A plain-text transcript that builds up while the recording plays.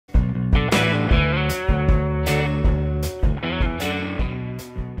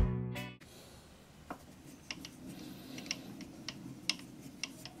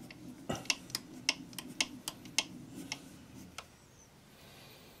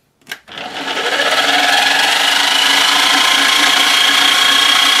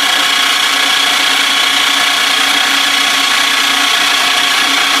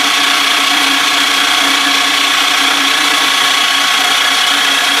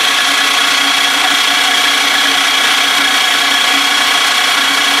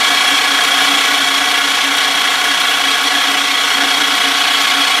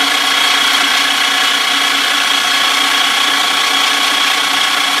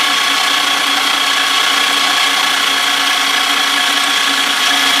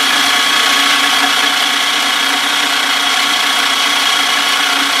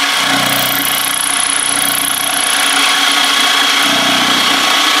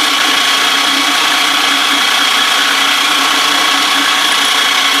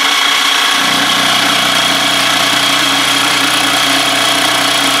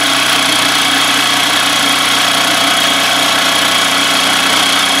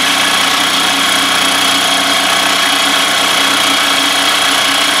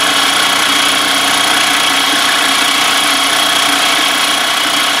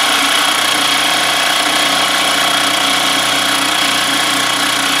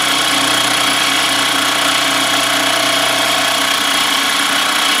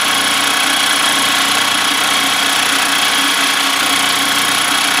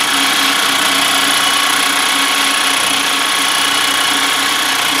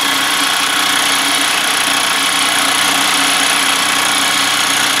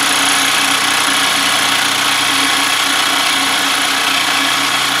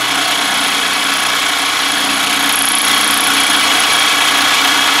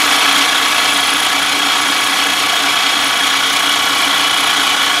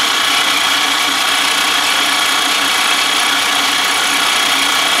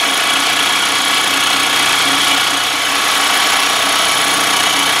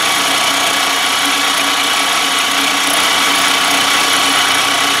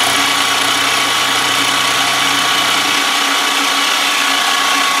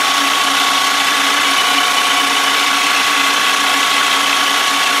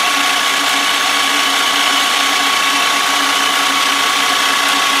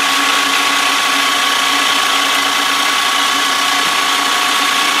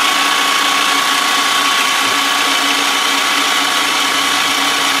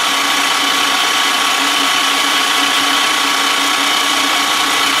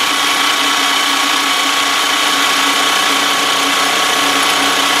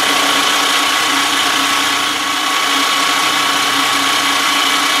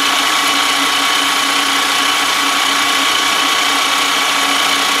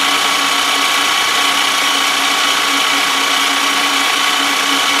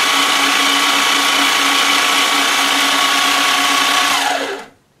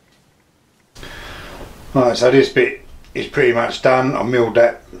Right, so this bit is pretty much done. I milled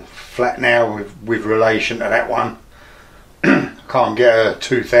that flat now with relation to that one. Can't get a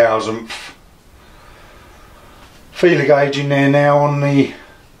 2000th feeler gauge in there now on the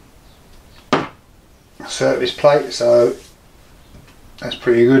surface plate, so that's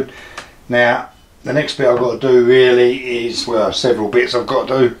pretty good. Now the next bit I've got to do really is, well, several bits I've got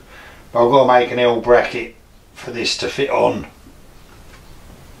to do, but I've got to make an L bracket for this to fit on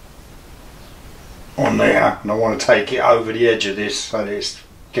there, and I want to take it over the edge of this so that it's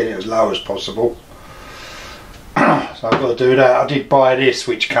get it as low as possible. So I've got to do that. I did buy this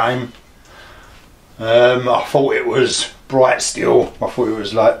which came, I thought it was bright steel, I thought it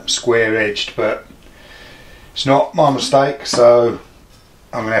was like square edged, but it's not, my mistake. So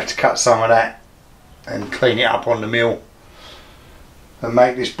I'm going to have to cut some of that and clean it up on the mill and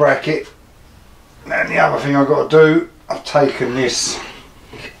make this bracket. And the other thing I've got to do, I've taken this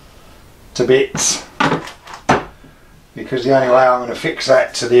to bits, because the only way I'm going to fix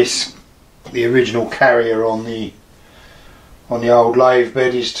that to this, the original carrier on the old lathe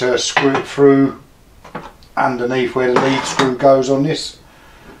bed, is to screw it through underneath where the lead screw goes on this.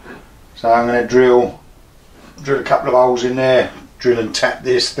 So I'm going to drill a couple of holes in there, drill and tap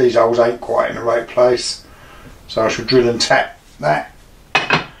this. These holes ain't quite in the right place, so I should drill and tap that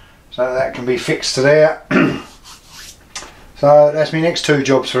so that can be fixed to there. So that's my next two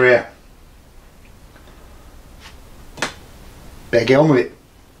jobs for here. Better get on with it.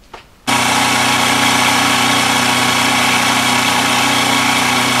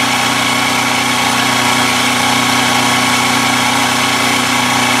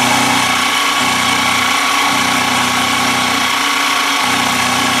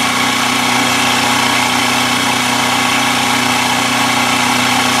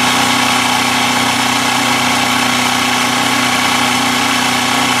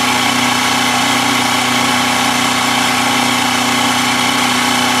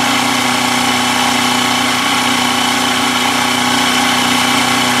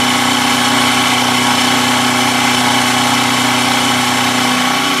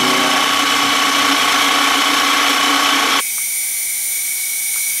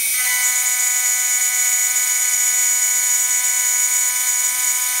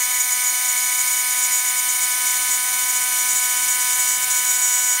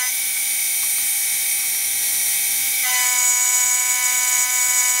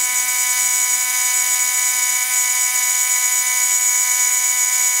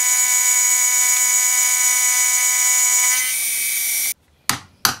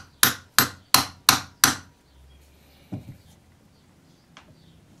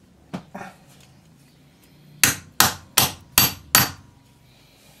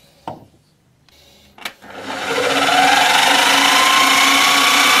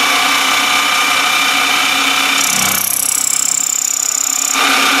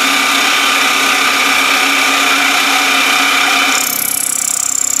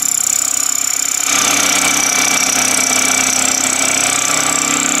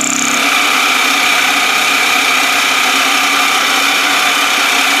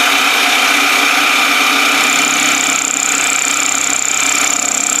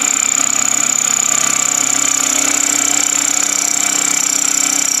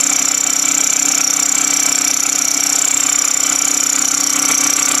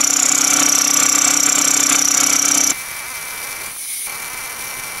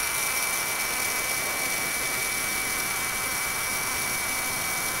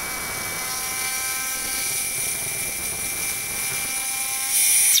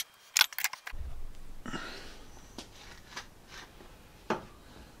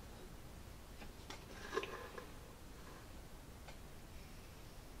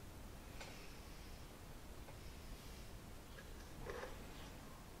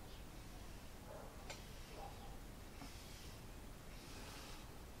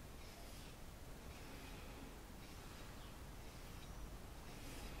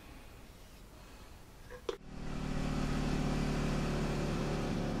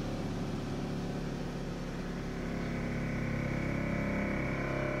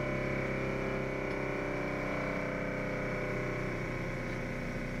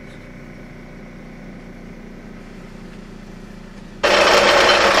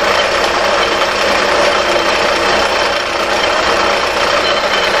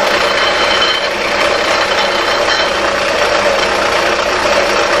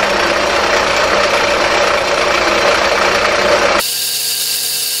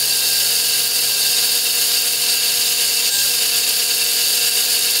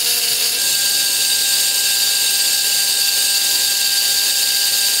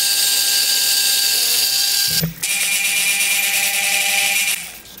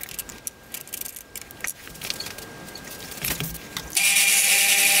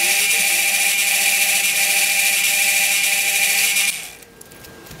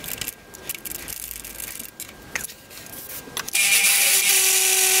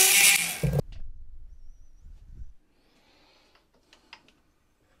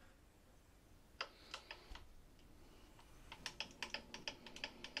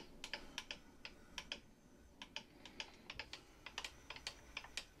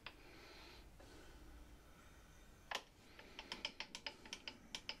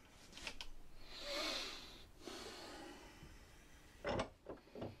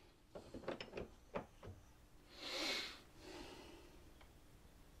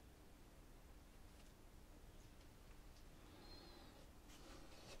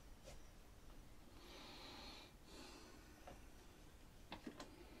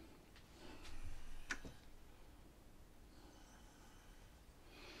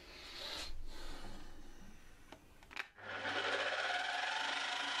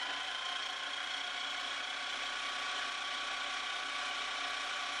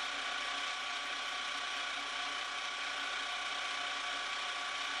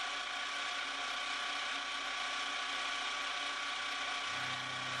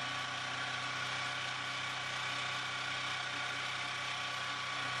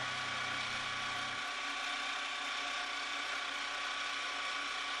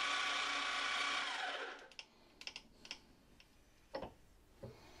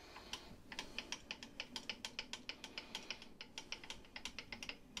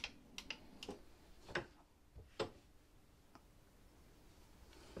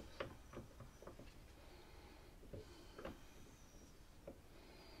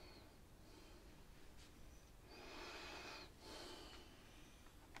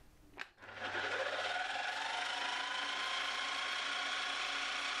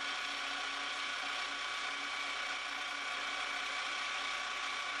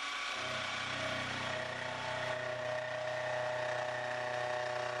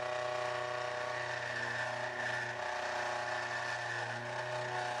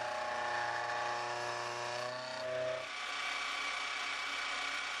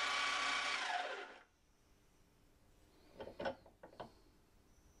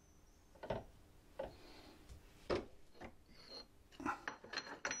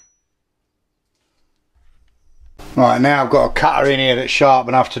 Right, now I've got a cutter in here that's sharp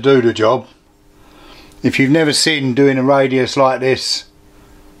enough to do the job. If you've never seen doing a radius like this,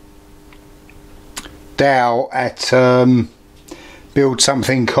 Dow at Build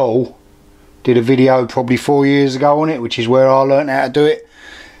Something Cool did a video probably 4 years ago on it, which is where I learnt how to do it.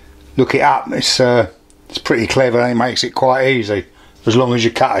 Look it up, it's pretty clever and it makes it quite easy, as long as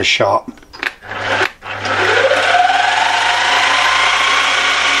your cutter's sharp.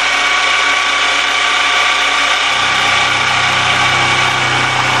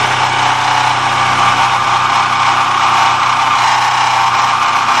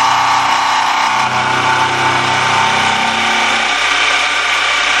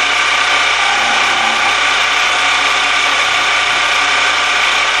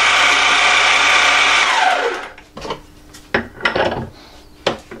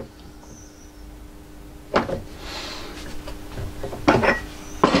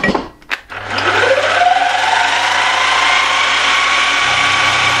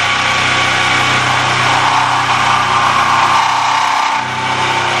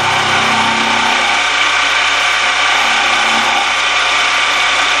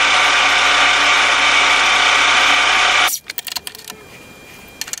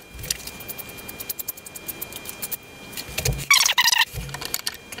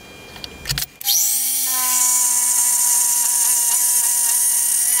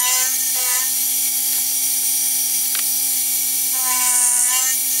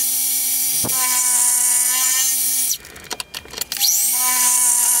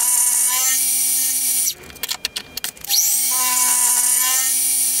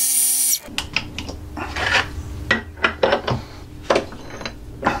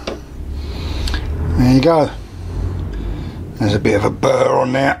 There you go. There's a bit of a burr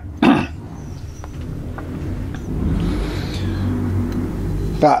on there.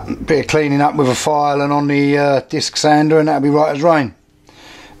 But a bit of cleaning up with a file and on the disc sander and that'll be right as rain.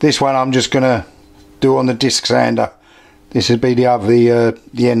 This one I'm just going to do on the disc sander. This would be the other,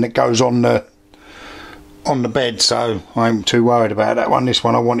 the end that goes on the bed, so I ain't too worried about that one. This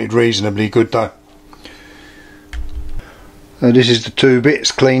one I wanted reasonably good though. So this is the two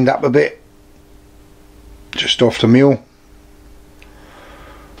bits cleaned up a bit. Just off the mill.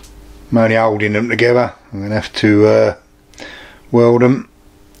 I'm only holding them together. I'm going to have to weld them.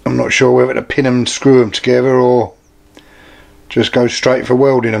 I'm not sure whether to pin them and screw them together or just go straight for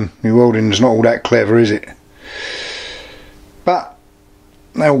welding them. My welding is not all that clever, is it? But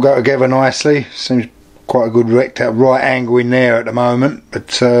they all go together nicely. Seems quite a good right angle in there at the moment, but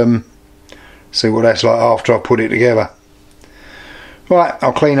see what that's like after I put it together. Right,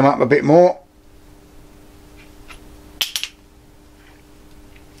 I'll clean them up a bit more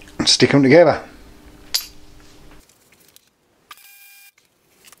and stick them together.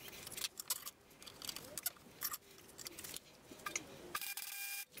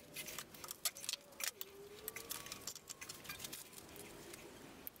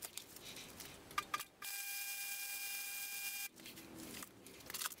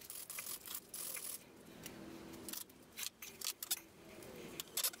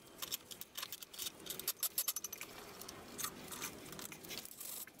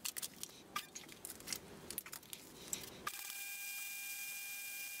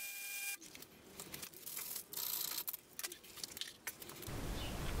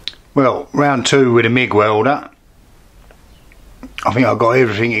 Well, round two with a MIG welder, I think I've got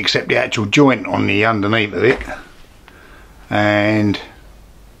everything except the actual joint on the underneath of it, and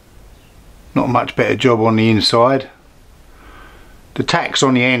not much better job on the inside. The tacks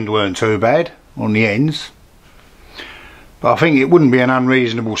on the end weren't too bad, on the ends, but I think it wouldn't be an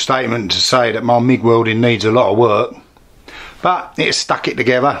unreasonable statement to say that my MIG welding needs a lot of work, but it stuck it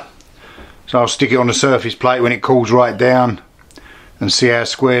together. So I'll stick it on the surface plate when it cools right down and see how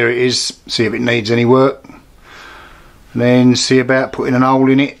square it is, see if it needs any work, and then see about putting an hole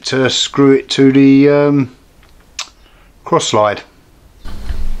in it to screw it to the cross slide.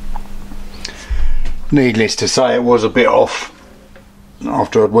 Needless to say, it was a bit off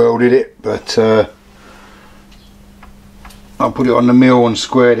after I'd welded it, but I put it on the mill and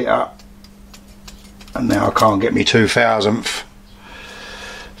squared it up, and now I can't get me 2,000th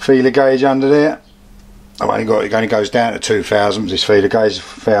feeler gauge under there. I've only got, it only goes down to 2,000th. This feeler gauge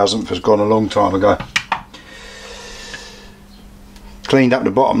 1,000th has gone a long time ago. Cleaned up the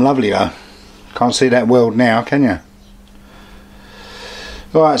bottom lovely though. Can't see that weld now, can you?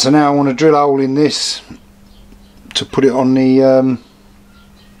 Right, so now I want to drill a hole in this to put it on the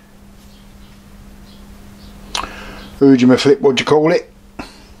Ujima flip, what do you call it?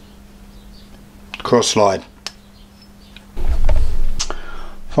 Cross slide.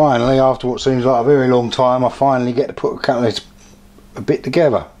 finally, after what seems like a very long time, I finally get to put a bit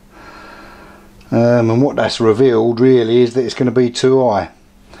together. And what that's revealed really is that it's going to be too high,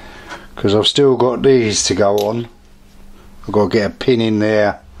 because I've still got these to go on. I've got to get a pin in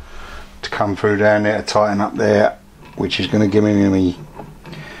there to come through down there to tighten up there, which is going to give me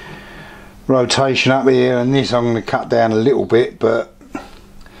rotation up here, and this I'm going to cut down a little bit, but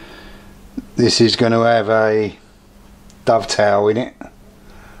this is going to have a dovetail in it,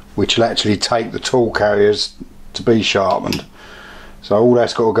 which will actually take the tool carriers to be sharpened. So all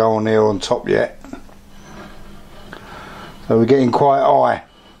that's got to go on there on top yet. So we're getting quite high,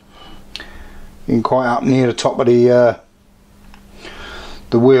 getting quite up near the top of the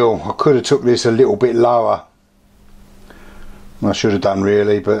wheel. I could have took this a little bit lower. I should have done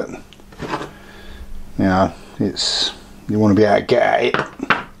really, but you know, you want to be able to get at it,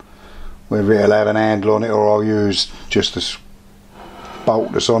 whether it'll have an handle on it or I'll use just this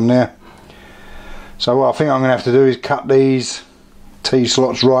bolt that's on there. So what I think I'm going to have to do is cut these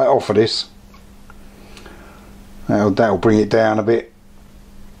T-slots right off of this. That'll bring it down a bit.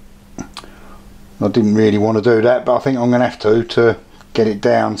 I didn't really want to do that, but I think I'm going to have to get it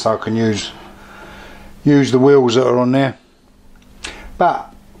down so I can use the wheels that are on there.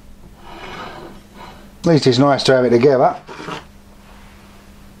 But at least it's nice to have it together.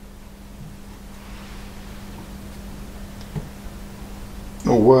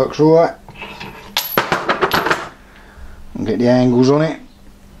 All works alright. And get the angles on it.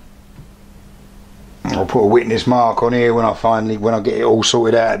 I'll put a witness mark on here when I get it all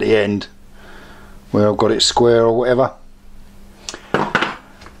sorted out at the end, where I've got it square or whatever.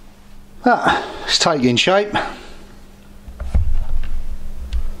 But it's taking shape.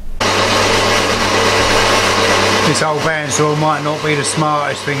 This old bandsaw might not be the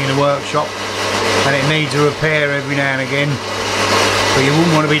smartest thing in the workshop, and it needs a repair every now and again, but you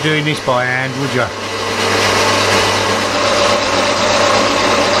wouldn't want to be doing this by hand, would you?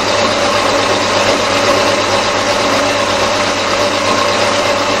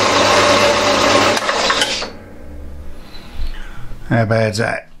 How bad's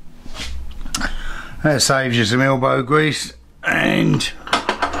that? That saves you some elbow grease. And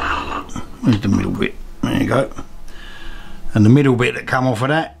where's the middle bit? There you go. And the middle bit that come off of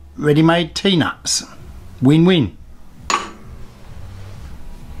that, ready-made T-nuts. Win-win.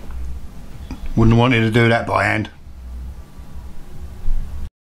 Wouldn't have wanted to do that by hand.